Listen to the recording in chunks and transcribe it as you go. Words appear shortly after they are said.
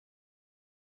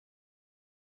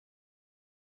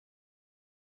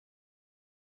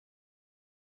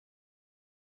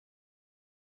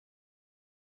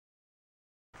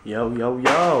Yo, yo,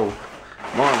 yo.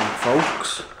 Morning,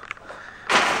 folks.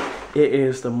 It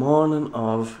is the morning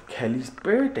of Kelly's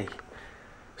birthday.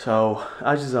 So,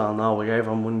 as you all know, I gave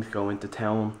her money to go into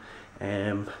town.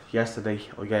 Yesterday,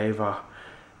 I gave her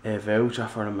a voucher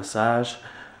for a massage.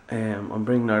 I'm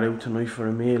bringing her out tonight for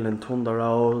a meal in Thunder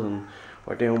Road, and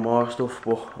we're doing more stuff.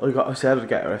 But I said I'd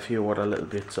get her a few other little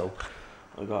bits, so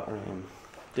I got her.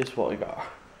 This is what I got her.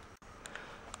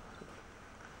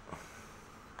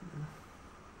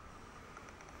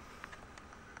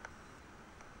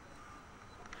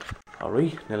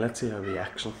 Alright, now let's see her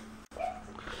reaction.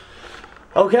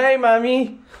 Okay,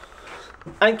 Mammy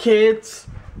and kids,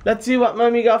 let's see what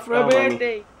Mammy got for her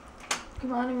birthday. Mommy.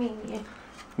 Come on, Amelia.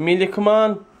 Amelia, come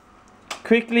on.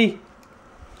 Quickly.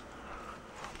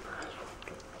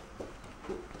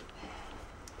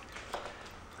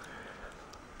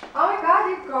 Oh my God,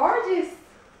 you're gorgeous.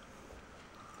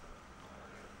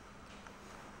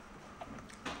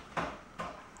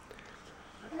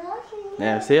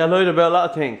 Yeah, see, I lied about a lot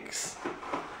of things.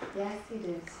 Yes, you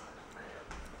did.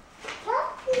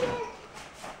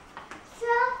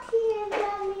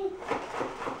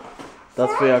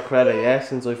 That's for your credit, yeah,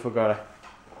 since I forgot it.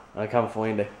 I can't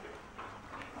find it.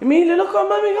 Amelia, look what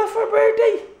Mommy got for her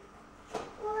birthday.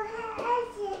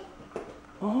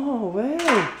 Oh,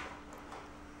 wow.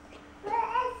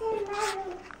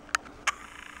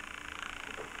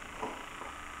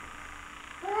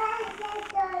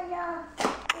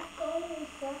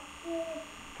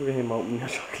 Look at him opening your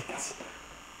chocolates.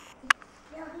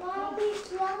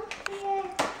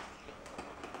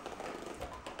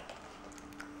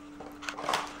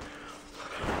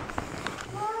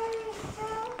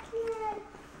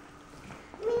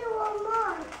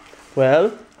 Well?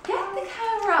 Get the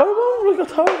camera! Oh, look,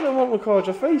 I told you I won't record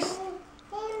your face. Hey,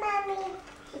 Mommy.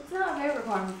 It's not about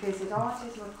recording my face, I don't want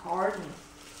you to record me.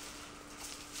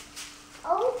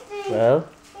 Well?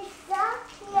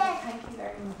 Thank you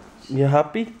very much. You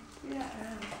happy? Yeah.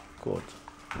 Good.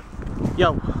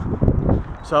 Yo,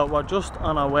 so we're just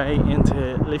on our way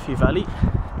into Liffey Valley.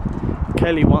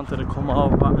 Kelly wanted to come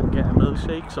over and get a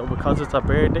milkshake, so because it's her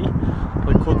birthday,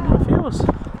 I couldn't refuse.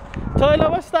 Tyler,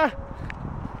 what's that?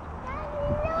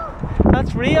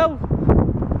 That's Rio.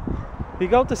 We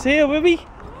go to see her, will we?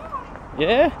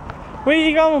 Yeah? Where are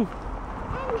you going?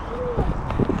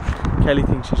 Kelly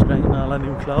thinks she's great in all her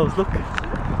new clothes, look.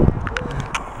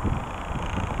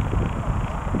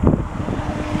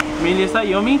 Amelia, is that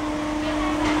yummy?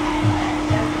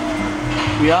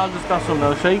 We all just got some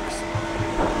milkshakes.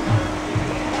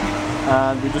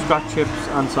 And we just got chips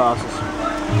and sauces.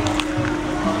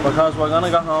 Because we're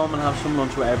gonna go home and have some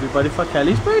lunch with everybody for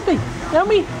Kelly's birthday.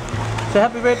 Yummy! Say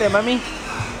happy birthday, Mommy. Me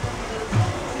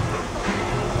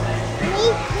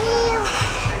too.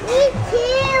 Me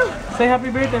too. Say happy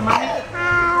birthday, Mommy.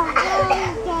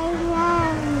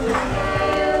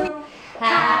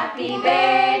 Happy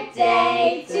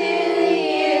birthday to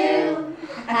you.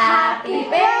 Happy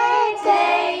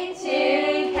birthday to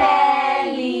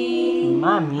Kelly.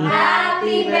 Mommy.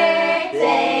 Happy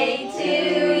birthday to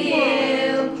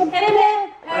you. Hip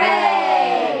hip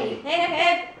hooray. Hip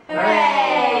hip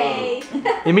hooray.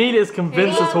 Amelia's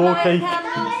convinced it's whole cake.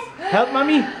 Help,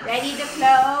 Mommy. Ready to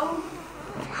flow?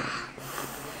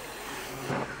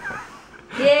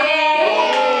 Yay!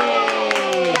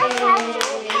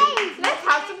 Let's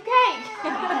have some cake.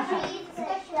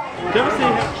 Did you ever see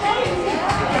him?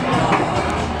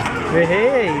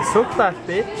 Hey, suck that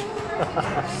bitch.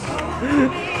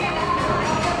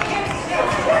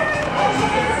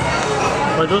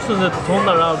 We're just in the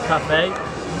Thunder Road Cafe.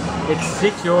 It's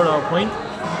 €6 a pint.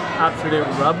 Absolute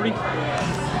robbery.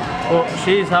 But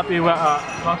she's happy with her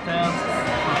cocktails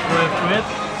for £5.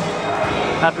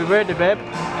 Happy birthday, babe.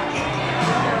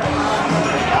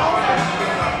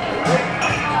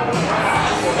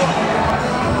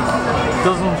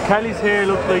 Doesn't Kelly's hair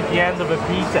look like the end of a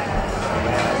pizza?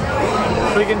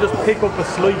 So we can just pick up a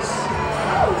slice.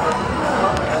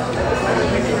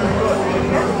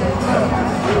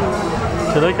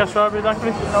 Do you like a strawberry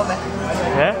daiquiri? Love it.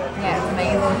 Yeah? Yeah, it's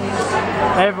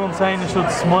amazing. Everyone's saying you should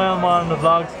smile more on the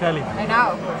vlogs, Kelly. I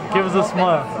know. Give us a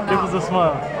smile. No. Give us a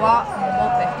smile. What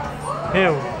Muppet?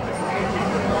 Who?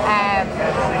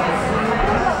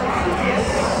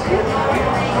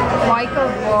 Michael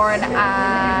Bourne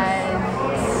and...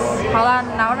 Hold on,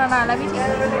 no, let me think.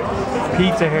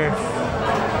 Pizza here.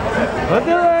 What do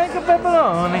you like of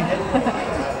pepperoni?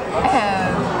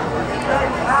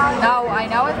 No, I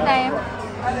know his name.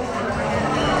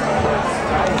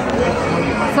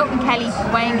 Something Kelly,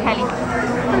 Wayne Kelly.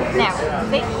 Now,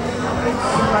 see?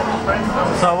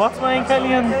 So what's Wayne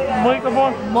Kelly and Michael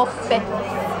Bourne? Muppet.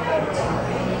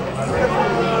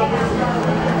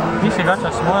 you got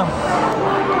your smile.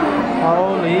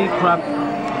 Holy crap.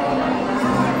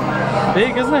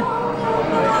 Big, isn't it?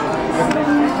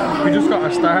 We just got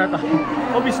our start.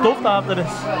 I'll be stuffed after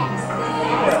this.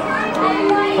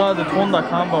 Oh, the Thunder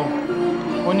combo.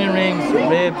 Onion rings,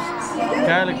 ribs,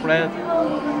 garlic bread,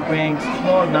 wings,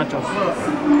 nachos.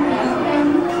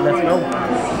 Let's go.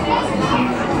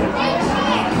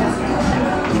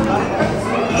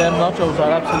 Them nachos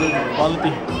are absolute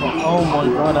quality. Oh my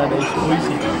god, are they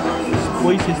spicy.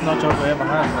 Spiciest nachos I ever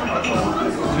had.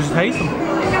 Just taste them.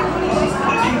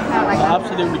 They're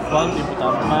absolutely quality, but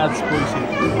they're mad spicy.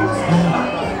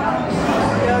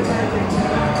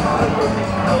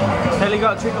 Kelly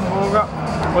got a chicken burger. I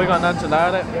got an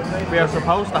enchilada. We are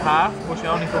supposed to half, but she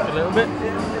only took a little bit.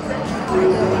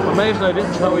 But maybe I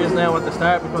didn't show you now at the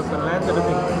start because the length of the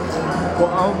thing. But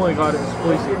oh my god, it's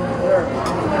spicy.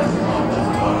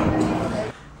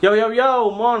 Yo, yo,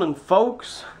 yo, morning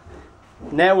folks.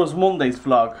 Now was Monday's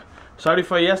vlog. Sorry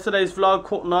for yesterday's vlog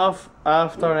cutting off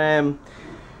after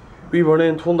we were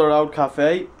in Thunder Road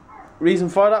Cafe. Reason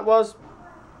for that was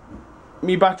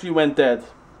my battery went dead.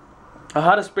 I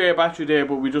had a spare battery there,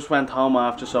 but we just went home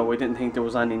after, so I didn't think there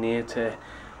was any need to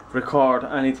record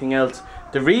anything else.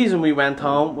 The reason we went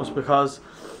home was because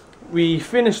we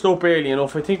finished up early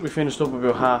enough. I think we finished up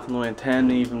about 9:30,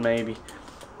 10 even maybe.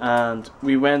 And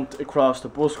we went across the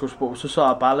buskers, but we just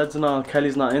saw ballads and all.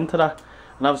 Kelly's not into that.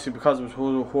 And obviously because it was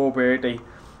her birthday,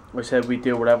 I said we'd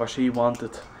do whatever she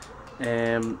wanted.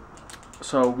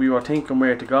 So we were thinking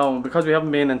where to go, and because we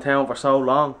haven't been in town for so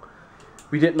long,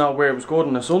 we didn't know where it was good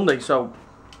on a Sunday, so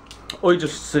I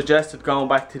just suggested going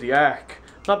back to the Ark.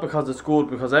 Not because it's good,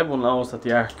 because everyone knows that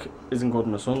the Ark isn't good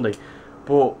on a Sunday,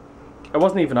 but it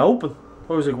wasn't even open.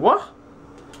 I was like, what?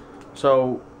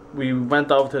 So we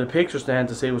went over to the pictures then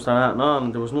to see what's on,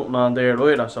 and there was nothing on there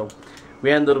either, so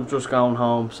we ended up just going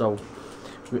home. So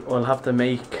we'll have to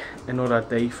make another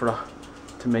day for her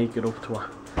to make it up to her.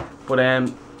 But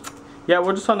yeah,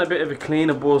 we're just on a bit of a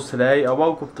cleaner buzz today. I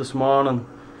woke up this morning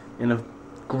in a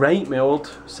great mood,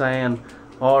 saying,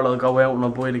 oh, I'll go out and I'll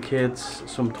buy the kids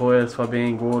some toys for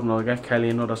being good, and I'll get Kelly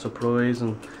another surprise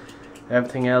and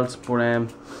everything else.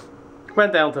 But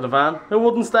went down to the van, it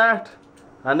wouldn't start.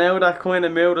 And now that kind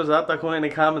of mood is at, that kind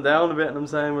of calming down a bit, and I'm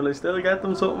saying, will I still get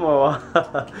them something or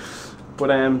what?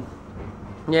 But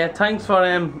yeah, thanks for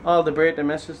all the birthday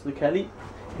messages to Kelly,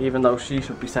 even though she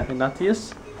should be sending that to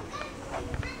us.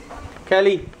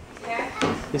 Kelly, Yeah.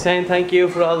 you saying thank you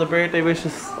for all the birthday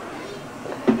wishes?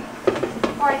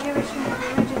 Why do you wish me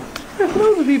happy birthday? There's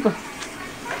loads of people.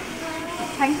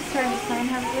 Thanks for saying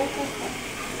happy birthday.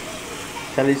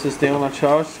 Kelly's just doing her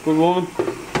chores, good woman.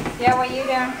 Yeah, what are you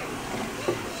doing?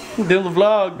 I'm doing the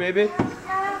vlog, baby.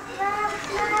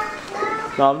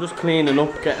 No, I'm just cleaning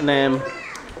up, getting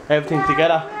everything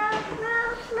together.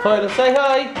 Tyler, say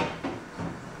hi.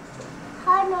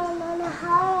 Hi, Mama.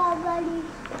 Hi, everybody.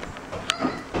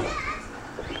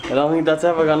 I don't think that's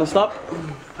ever gonna stop.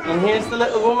 And here's the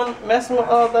little woman messing with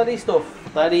all Daddy's stuff.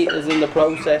 Daddy is in the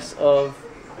process of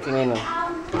cleaning,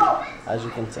 as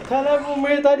you can see. Tell everyone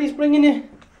where Daddy's bringing you.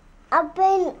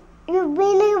 You're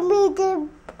bringing me the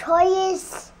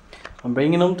toys. I'm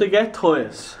bringing them to get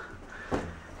toys.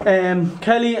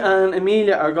 Kelly and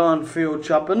Amelia are gone food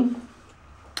shopping,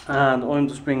 and I'm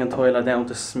just bringing Tyler down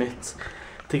to Smith's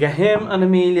to get him and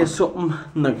Amelia something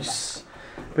nice,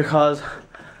 because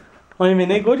I'm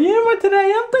in a good humour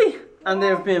today, aren't I? And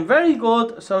they've been very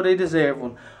good, so they deserve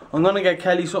one. I'm gonna get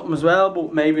Kelly something as well,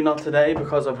 but maybe not today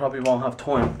because I probably won't have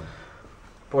time.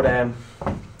 But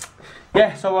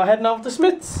yeah, so we're heading over to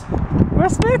Smith's.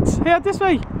 Where's Smith's? Here, this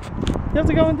way. You have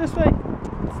to go in this way.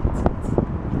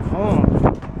 Oh,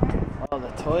 the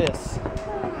toys.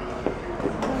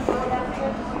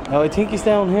 Oh, I think he's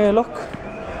down here, look.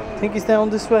 I think he's down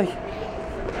this way.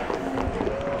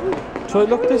 Try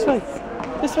look this way.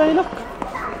 This way, look.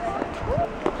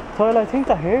 Tyler, I think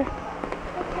they're here.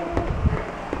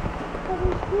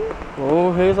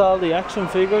 Oh, here's all the action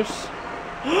figures.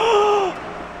 Are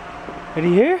they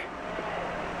here?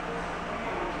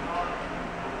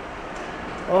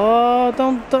 Oh,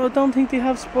 don't think they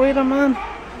have Spider-Man.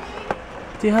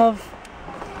 They have...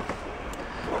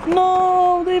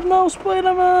 No, they've no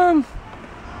Spider-Man.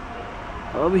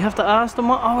 Oh, we have to ask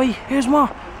them. Oh wait, here's more.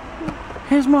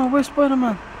 Here's more. Where's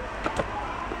Spider-Man?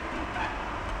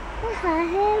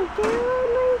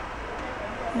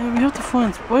 Yeah, we have to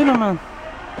find Spider-Man.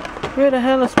 Where the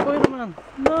hell is Spider-Man?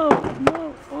 No,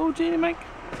 no. Oh, Genie Mike.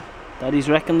 Daddy's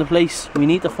wrecking the place. We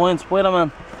need to find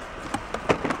Spider-Man.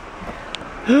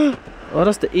 Oh,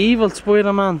 that's the evil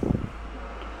Spider-Man.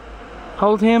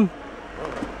 Hold him.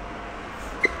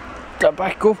 Get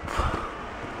back up.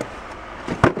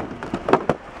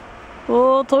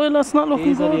 Oh, toilet's not looking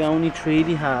These good. are the only three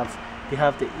they have. They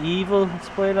have the evil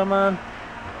Spider-Man.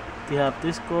 They have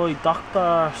this guy, Doctor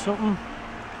or something.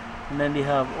 And then they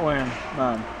have Iron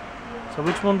Man. So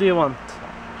which one do you want?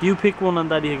 You pick one and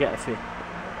Daddy will get a fit.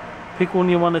 Pick one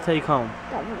you want to take home.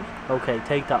 That one. Okay,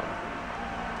 take that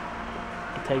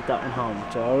one. Take that one home.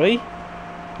 It's alright?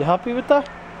 You happy with that?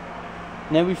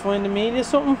 Now we find Amelia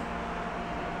something?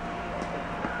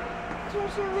 Do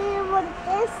you really want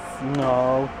this?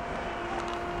 No.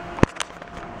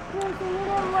 Do you really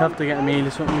want Have to get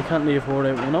Amelia something. We can't leave her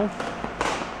out, you know.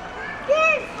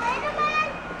 this?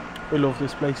 Spider-Man? I love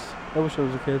this place. I wish I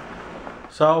was a kid.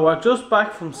 So we're just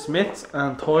back from Smith's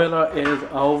and Tyler is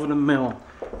over the moon.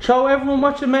 Show everyone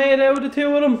what you made out of the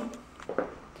two of them.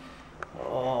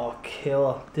 Oh,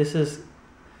 killer. This is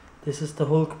the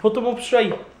Hulk. Put them up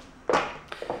straight.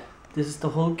 This is the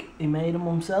Hulk. He made them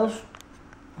himself.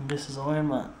 And this is Iron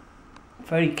Man.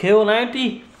 Very cool, aren't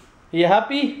they? Are you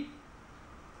happy?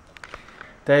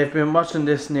 They've been watching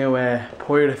this new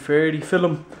Pirate Fairy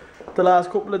film the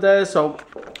last couple of days, so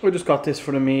we just got this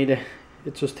for the media.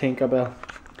 It's just Tinkerbell.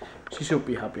 She should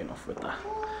be happy enough with that.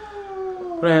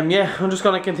 But yeah, I'm just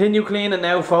going to continue cleaning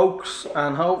now, folks,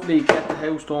 and hopefully get the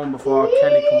house done before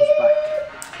Kelly comes back.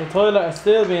 So Tyler is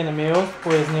still being amused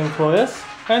by his new toys.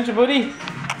 Aren't you, buddy?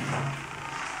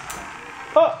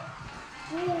 Oh!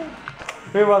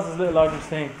 Where was his little orange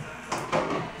thing?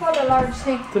 What a large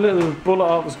thing. The little bullet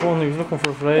off his gun he was looking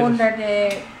for ages. Under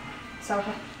the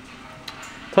sofa.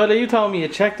 Tyler, you told me you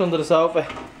checked under the sofa.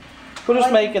 We're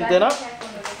just making dinner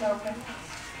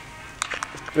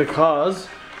because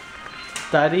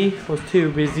Daddy was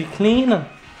too busy cleaning.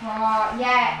 Oh,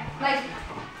 yeah. Like,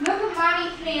 look at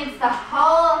Mommy cleans the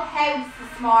whole house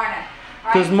this morning.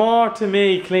 Right? There's more to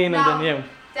me cleaning than you.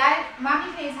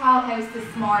 Mommy cleans the whole house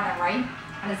this morning, right?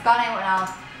 And it's gone out and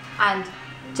all. And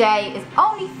Jay is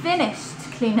only finished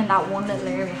cleaning that one little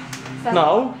area. So,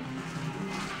 No,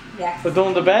 yeah. we're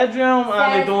doing the bedroom and we're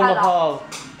Says doing a the lot. hall.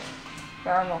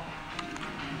 Normal.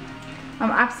 I'm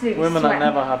absolutely Women sweating. are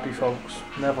never happy, folks.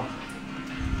 Never.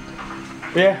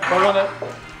 Yeah, we're gonna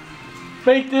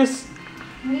make this,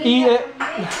 eat it,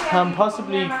 and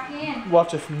possibly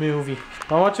watch a movie.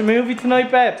 Wanna watch a movie tonight,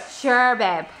 babe? Sure,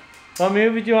 babe. What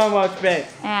movie do you wanna watch, babe?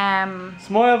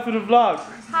 Smile for the vlog.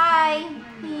 Hi.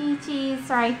 Cheese.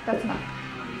 Sorry, that's not.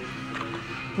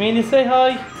 Amelia, say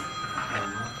hi.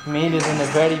 Amelia's in a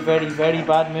very, very, very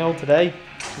bad mood today.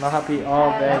 She's not happy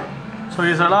all day. So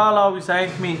you're all always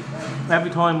saying to me,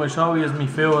 every time I show you me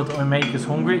food, I make us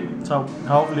hungry. So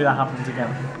hopefully that happens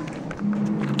again.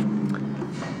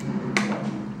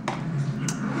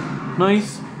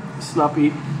 Nice,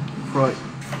 sloppy, fried.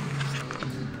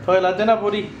 Toilet dinner,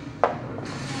 buddy.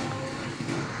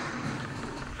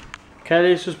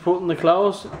 Kelly's just putting the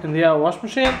clothes in the wash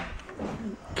machine.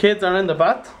 Kids are in the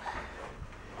bath,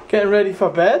 getting ready for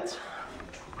bed. Say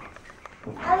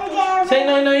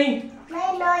night night.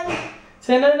 Night night.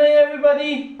 Say night night,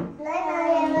 everybody. Night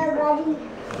night, everybody.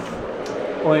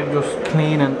 I'm just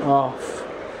cleaning off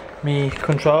me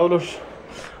controllers.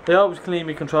 I always clean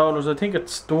my controllers. I think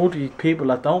it's dirty people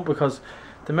that don't, because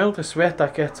the amount of sweat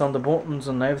that gets on the buttons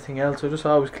and everything else. I just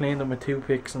always clean them with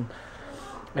toothpicks and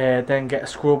then get a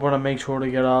scrubber and make sure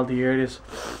they get all the areas.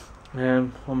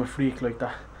 I'm a freak like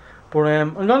that. But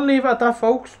I'm gonna leave it at that,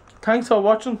 folks. Thanks for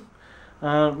watching,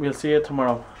 and we'll see you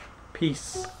tomorrow.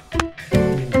 Peace.